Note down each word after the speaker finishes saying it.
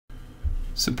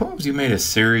Suppose you made a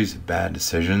series of bad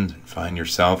decisions and find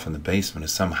yourself in the basement of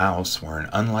some house where an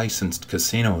unlicensed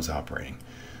casino is operating.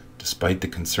 Despite the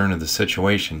concern of the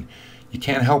situation, you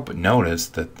can't help but notice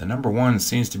that the number one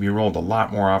seems to be rolled a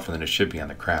lot more often than it should be on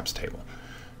the craps table.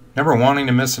 Never wanting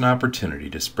to miss an opportunity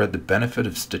to spread the benefit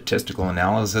of statistical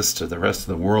analysis to the rest of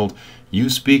the world, you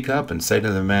speak up and say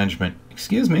to the management,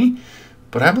 "Excuse me,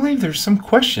 but I believe there's some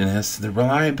question as to the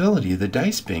reliability of the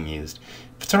dice being used.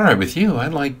 If it's alright with you,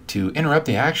 I'd like to interrupt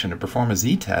the action to perform a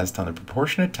z-test on the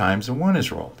proportionate times a 1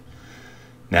 is rolled."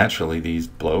 Naturally, these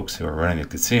blokes who are running the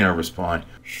casino respond,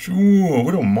 "Sure,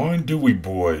 we don't mind, do we,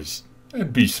 boys?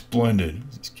 That'd be splendid.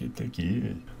 Who's this kid think he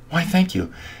is?" "Why, thank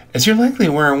you. As you're likely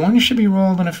aware, 1 should be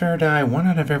rolled on a fair die 1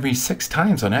 out of every 6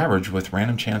 times on average with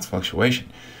random chance fluctuation.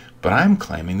 But I'm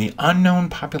claiming the unknown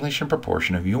population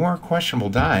proportion of your questionable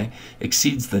die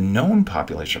exceeds the known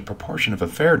population proportion of a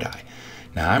fair die.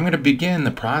 Now, I'm going to begin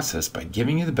the process by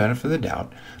giving you the benefit of the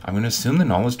doubt. I'm going to assume the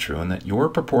null is true and that your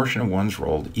proportion of 1s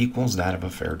rolled equals that of a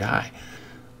fair die.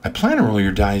 I plan to roll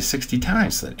your die 60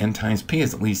 times so that n times p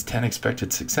is at least 10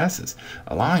 expected successes,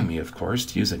 allowing me, of course,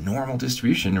 to use a normal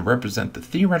distribution to represent the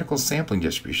theoretical sampling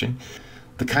distribution,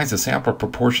 the kinds of sample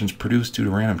proportions produced due to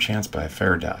random chance by a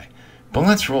fair die. But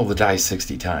let's roll the die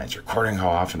 60 times, recording how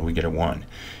often we get a 1.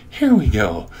 Here we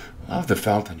go. Love the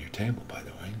felt on your table, by the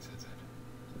way.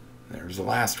 There's the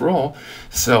last roll.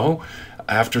 So,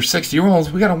 after 60 rolls,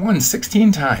 we got a 1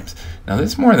 16 times. Now,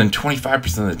 this is more than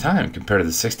 25% of the time compared to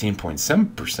the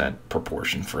 16.7%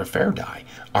 proportion for a fair die.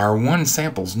 Our 1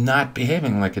 sample's not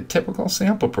behaving like a typical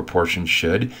sample proportion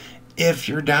should if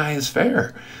your die is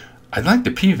fair. I'd like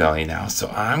the p-value now, so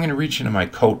I'm going to reach into my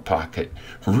coat pocket.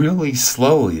 Really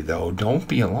slowly, though. Don't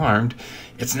be alarmed.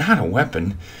 It's not a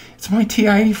weapon. It's my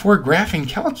TI-84 graphing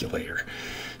calculator.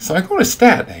 So I go to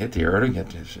stat, I hit the arrow to get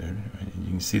this. You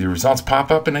can see the results pop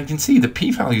up, and I can see the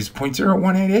p-value is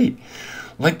 0.0188.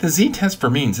 Like the z-test for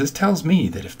means, this tells me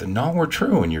that if the null were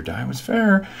true and your die was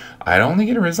fair, I'd only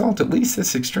get a result at least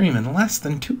this extreme in less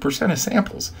than 2% of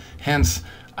samples. Hence,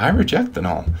 I reject the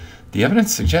null. The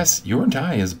evidence suggests your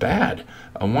die is bad.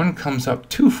 A 1 comes up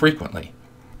too frequently.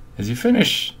 As you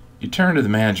finish, you turn to the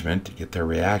management to get their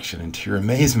reaction, and to your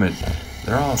amazement,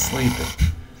 they're all sleeping.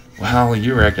 Well,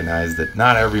 you recognize that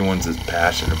not everyone's as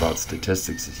passionate about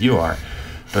statistics as you are,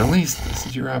 but at least this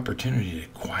is your opportunity to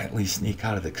quietly sneak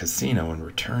out of the casino and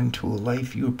return to a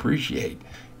life you appreciate.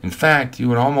 In fact, you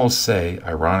would almost say,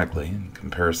 ironically, in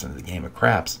comparison to the game of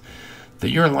craps,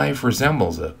 that your life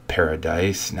resembles a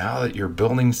paradise now that you're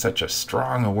building such a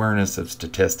strong awareness of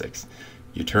statistics.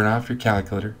 You turn off your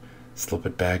calculator, slip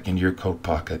it back into your coat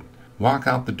pocket, walk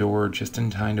out the door just in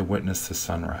time to witness the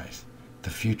sunrise. The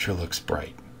future looks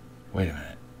bright. Wait a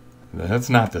minute. That's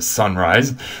not the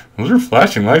sunrise. Those are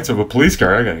flashing lights of a police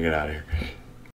car. I gotta get out of here.